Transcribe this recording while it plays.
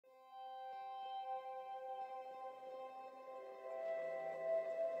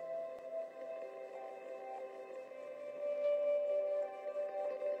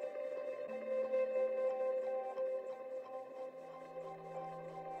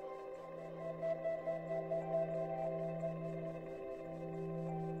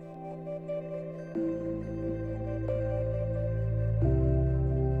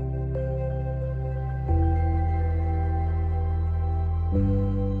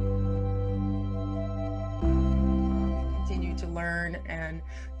learn and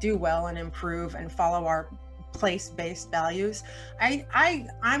do well and improve and follow our place-based values,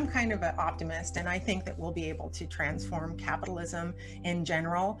 I'm kind of an optimist, and I think that we'll be able to transform capitalism in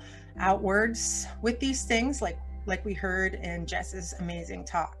general outwards with these things, like we heard in Jess's amazing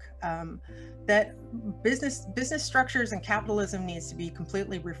talk, that business structures and capitalism needs to be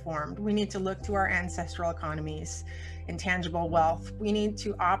completely reformed. We need to look to our ancestral economies, intangible wealth. We need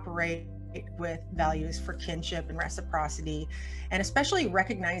to operate with values for kinship and reciprocity, and especially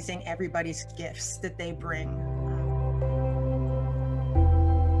recognizing everybody's gifts that they bring.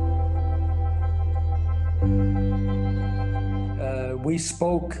 We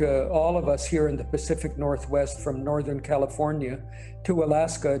spoke, all of us here in the Pacific Northwest from Northern California to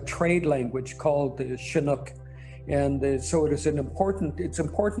Alaska, a trade language called the Chinook. And so it's important to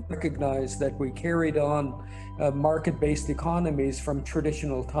recognize that we carried on market-based economies from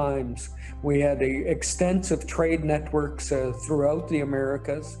traditional times. We had extensive trade networks throughout the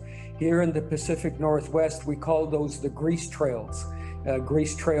Americas. Here in the Pacific Northwest, we call those the grease trails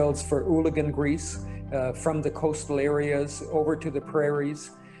for Unangan grease, from the coastal areas over to the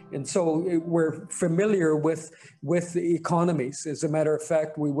prairies. And so we're familiar with the economies. As a matter of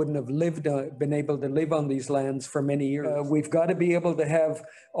fact, we wouldn't have been able to live on these lands for many years. We've got to be able to have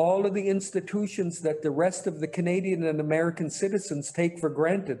all of the institutions that the rest of the Canadian and American citizens take for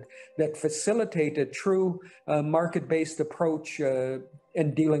granted that facilitate a true market-based approach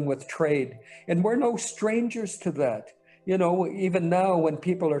in dealing with trade. And we're no strangers to that. You know, even now when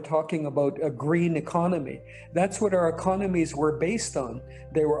people are talking about a green economy, that's what our economies were based on.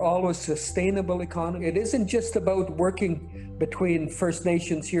 They were always sustainable economy. It isn't just about working between First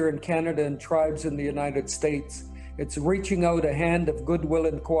Nations here in Canada and tribes in the United States. It's reaching out a hand of goodwill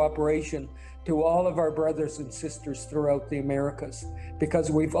and cooperation to all of our brothers and sisters throughout the Americas,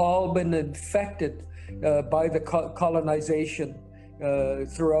 because we've all been infected by the colonization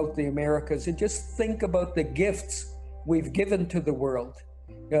throughout the Americas. And just think about the gifts we've given to the world.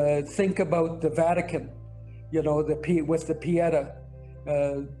 Think about the Vatican, you know, with the Pieta,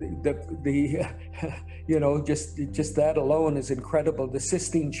 you know, just that alone is incredible. The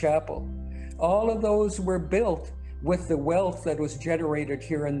Sistine Chapel, all of those were built with the wealth that was generated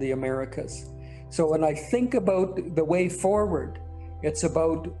here in the Americas. So when I think about the way forward, it's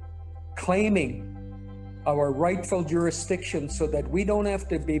about claiming our rightful jurisdiction so that we don't have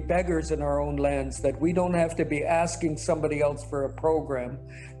to be beggars in our own lands, that we don't have to be asking somebody else for a program,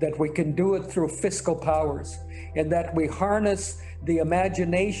 that we can do it through fiscal powers, and that we harness the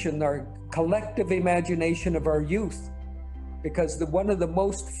imagination, our collective imagination of our youth. Because one of the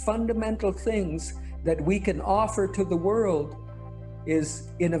most fundamental things that we can offer to the world is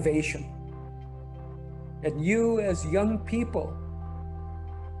innovation. And you as young people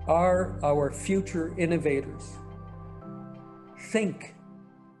are our future innovators. Think,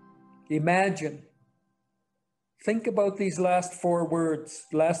 imagine, think about these last four words,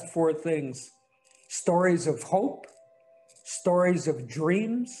 last four things. Stories of hope, stories of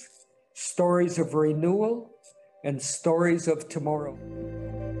dreams, stories of renewal, and stories of tomorrow.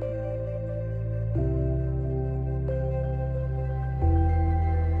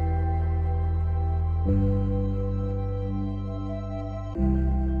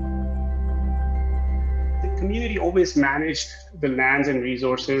 Community always managed the lands and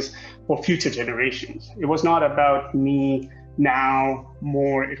resources for future generations. It was not about me now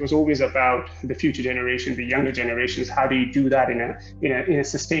more. It was always about the future generation, the younger generations. How do you do that in a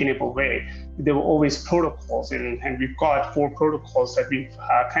sustainable way? There were always protocols, and we've got 4 protocols that we've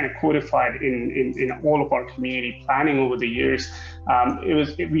kind of codified in all of our community planning over the years.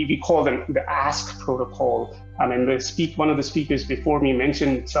 We call them the ASK protocol. And one of the speakers before me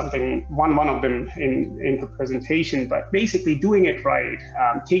mentioned something, one of them in her presentation, but basically doing it right,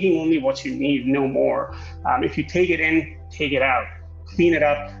 taking only what you need, no more. If you take it in, take it out, clean it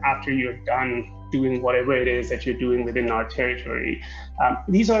up after you're done doing whatever it is that you're doing within our territory.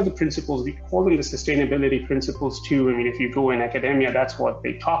 These are the principles. We call them the sustainability principles too. I mean, if you go in academia, that's what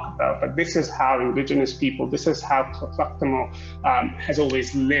they talk about. But this is how Indigenous people, this is how Tla'aktamo has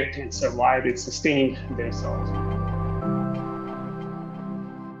always lived and survived and sustained themselves.